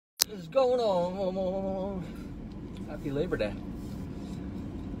is going on? Happy Labor Day.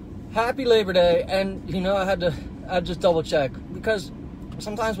 Happy Labor Day. And you know, I had to just double check, because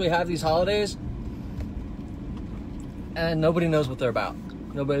sometimes we have these holidays and nobody knows what they're about.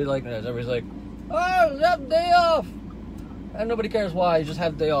 Nobody knows. Everybody's like, oh, you have a day off. And nobody cares why. You just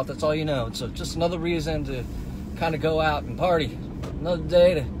have a day off. That's all you know. So just another reason to kind of go out and party. Another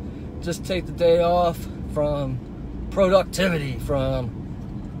day to just take the day off from productivity, from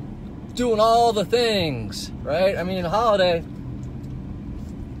doing all the things, right? I mean, a holiday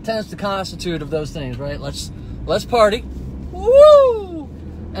tends to constitute of those things, right? Let's party, woo,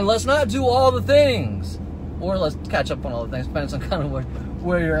 and let's not do all the things, or let's catch up on all the things. Depends on kind of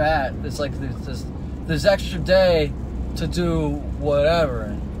where you're at. It's like there's this extra day to do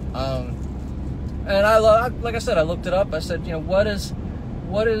whatever. And like I said, I looked it up. I said, you know, what is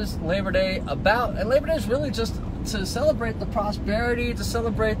Labor Day about? And Labor Day is really just to celebrate the prosperity, to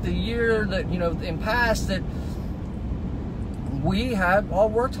celebrate the year that, you know, in past that we have all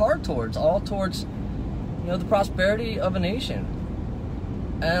worked hard towards, you know, the prosperity of a nation.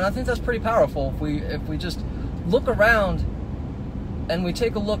 And I think that's pretty powerful if we just look around and we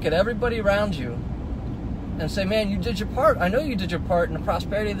take a look at everybody around you and say, man, you did your part. I know you did your part in the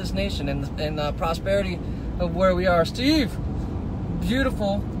prosperity of this nation and the prosperity of where we are. Steve,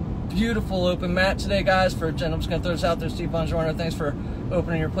 beautiful open mat today, guys. I'm just going to throw this out there. Steve Bonjourno, thanks for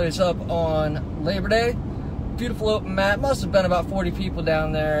opening your place up on Labor Day. Beautiful open mat. Must have been about 40 people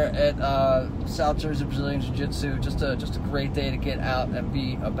down there at South Jersey Brazilian Jiu-Jitsu. Just a great day to get out and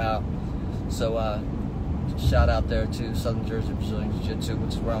be about. So shout out there to Southern Jersey Brazilian Jiu-Jitsu,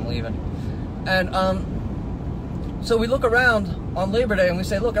 which is where I'm leaving. And so we look around on Labor Day and we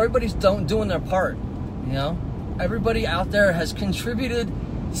say, look, everybody's doing their part. You know, everybody out there has contributed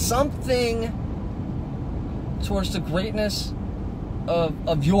something towards the greatness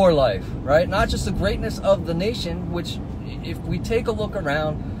of your life, right? Not just the greatness of the nation, which if we take a look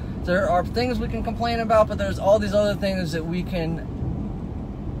around, there are things we can complain about, but there's all these other things that we can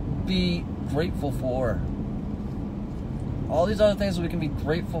be grateful for. All these other things that we can be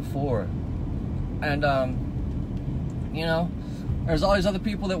grateful for. And you know, there's all these other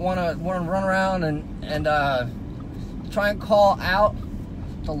people that want to run around and try and call out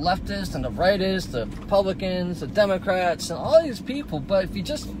the leftists and the rightists, the Republicans, the Democrats, and all these people. But if you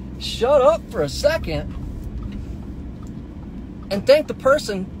just shut up for a second and thank the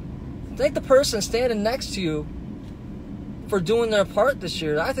person standing next to you for doing their part this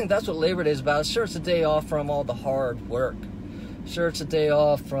year, I think that's what Labor Day is about. Sure, it's a day off from all the hard work. Sure, it's a day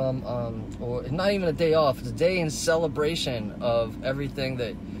off from, or not even a day off, it's a day in celebration of everything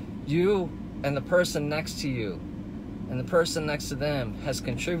that you and the person next to you and the person next to them has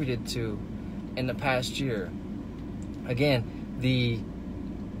contributed to in the past year. Again, the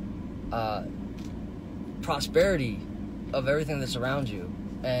prosperity of everything that's around you.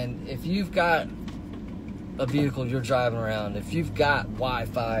 And if you've got a vehicle you're driving around, if you've got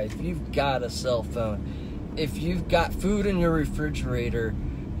Wi-Fi, if you've got a cell phone, if you've got food in your refrigerator,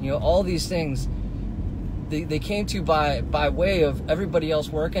 you know, all these things, they came to you by way of everybody else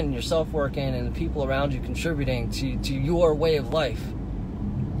working, yourself working, and the people around you contributing to your way of life.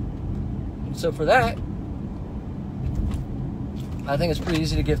 And so for that, I think it's pretty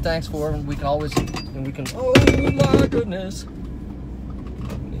easy to give thanks for, and we can, oh my goodness,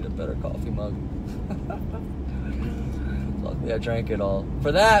 I need a better coffee mug. Luckily I drank it all.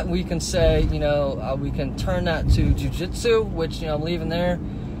 For that, we can say, you know, we can turn that to jiu-jitsu, which, you know, I'm leaving there.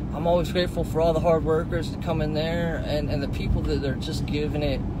 I'm always grateful for all the hard workers that come in there and the people that are just giving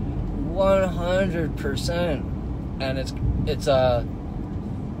it 100%. And it's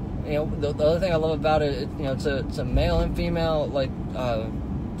you know, the other thing I love about it, you know, it's a male and female, like,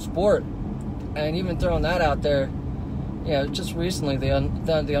 sport. And even throwing that out there, you know, just recently they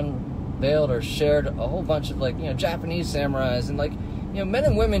unveiled or shared a whole bunch of, like, you know, Japanese samurais, and, like, you know, men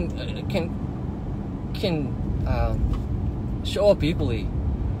and women can show up equally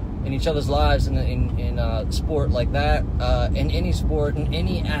in each other's lives in sport like that, in any sport, in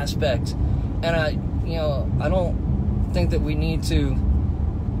any aspect. And I don't think that we need to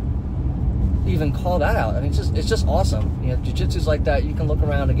even call that out. I mean, it's just awesome. You know, jiu-jitsu's like that. You can look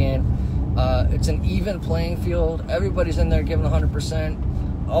around again. It's an even playing field. Everybody's in there giving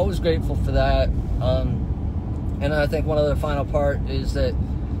 100%. Always grateful for that. And I think one other final part is that,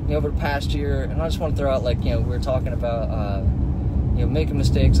 you know, over the past year, and I just want to throw out, like, you know, we were talking about, you know, making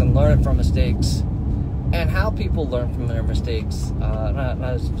mistakes and learning from mistakes, and how people learn from their mistakes. And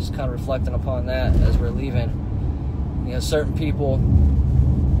I was just kind of reflecting upon that as we're leaving. You know, certain people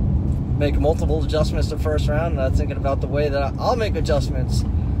make multiple adjustments the first round, and I'm thinking about the way that I'll make adjustments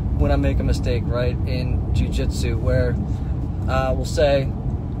when I make a mistake, right, in jiu-jitsu, where we'll say,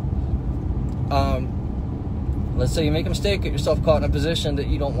 let's say you make a mistake, get yourself caught in a position that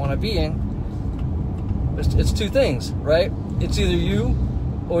you don't want to be in. It's two things, right? It's either you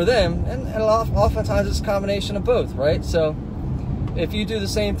or them, and oftentimes it's a combination of both, right? So if you do the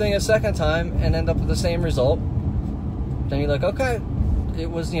same thing a second time and end up with the same result, then you're like, okay, it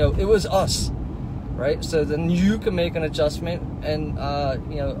was us, right? So then you can make an adjustment, and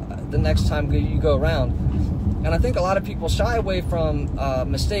the next time you go around. And I think a lot of people shy away from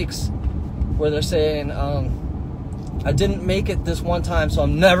mistakes where they're saying, I didn't make it this one time, so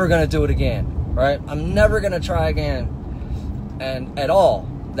I'm never going to do it again, right? I'm never going to try again, and at all,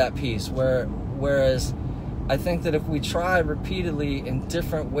 that piece. Whereas I think that if we try repeatedly in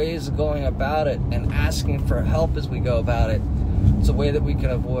different ways of going about it and asking for help as we go about it, it's a way that we can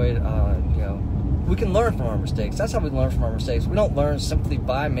avoid, we can learn from our mistakes. That's how we learn from our mistakes. We don't learn simply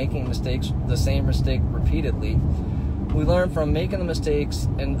by making mistakes, the same mistake repeatedly. We learn from making the mistakes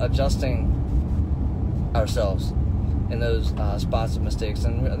and adjusting ourselves in those spots of mistakes.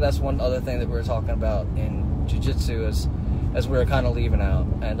 And that's one other thing that we were talking about in jiu-jitsu as we were kind of leaving out.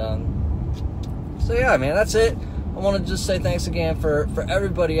 And so yeah, man, that's it. I want to just say thanks again for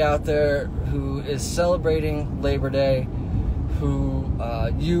everybody out there who is celebrating Labor Day,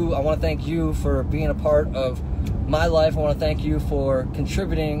 I want to thank you for being a part of my life. I want to thank you for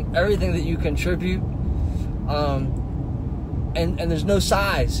contributing everything that you contribute. And there's no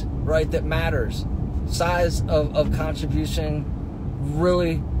size, right, that matters. Size of contribution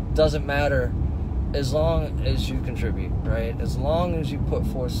really doesn't matter as long as you contribute, right? As long as you put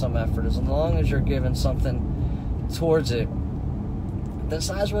forth some effort, as long as you're giving something towards it, then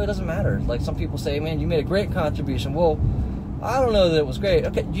size really doesn't matter. Like some people say, man, you made a great contribution. Well, I don't know that it was great.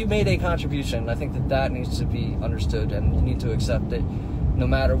 Okay, you made a contribution. I think that needs to be understood, and you need to accept it. No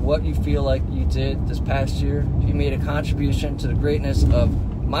matter what you feel like you did this past year, you made a contribution to the greatness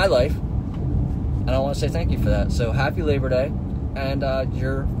of my life, and I want to say thank you for that. So happy Labor Day, and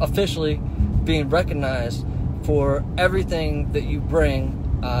you're officially being recognized for everything that you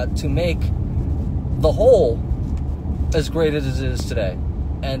bring to make the whole as great as it is today.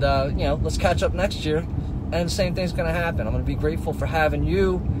 And let's catch up next year, and the same thing's going to happen. I'm going to be grateful for having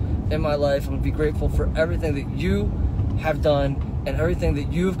you in my life. I'm going to be grateful for everything that you have done and everything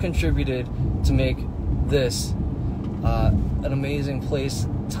that you've contributed to make this an amazing place,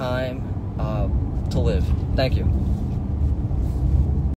 time to live. Thank you.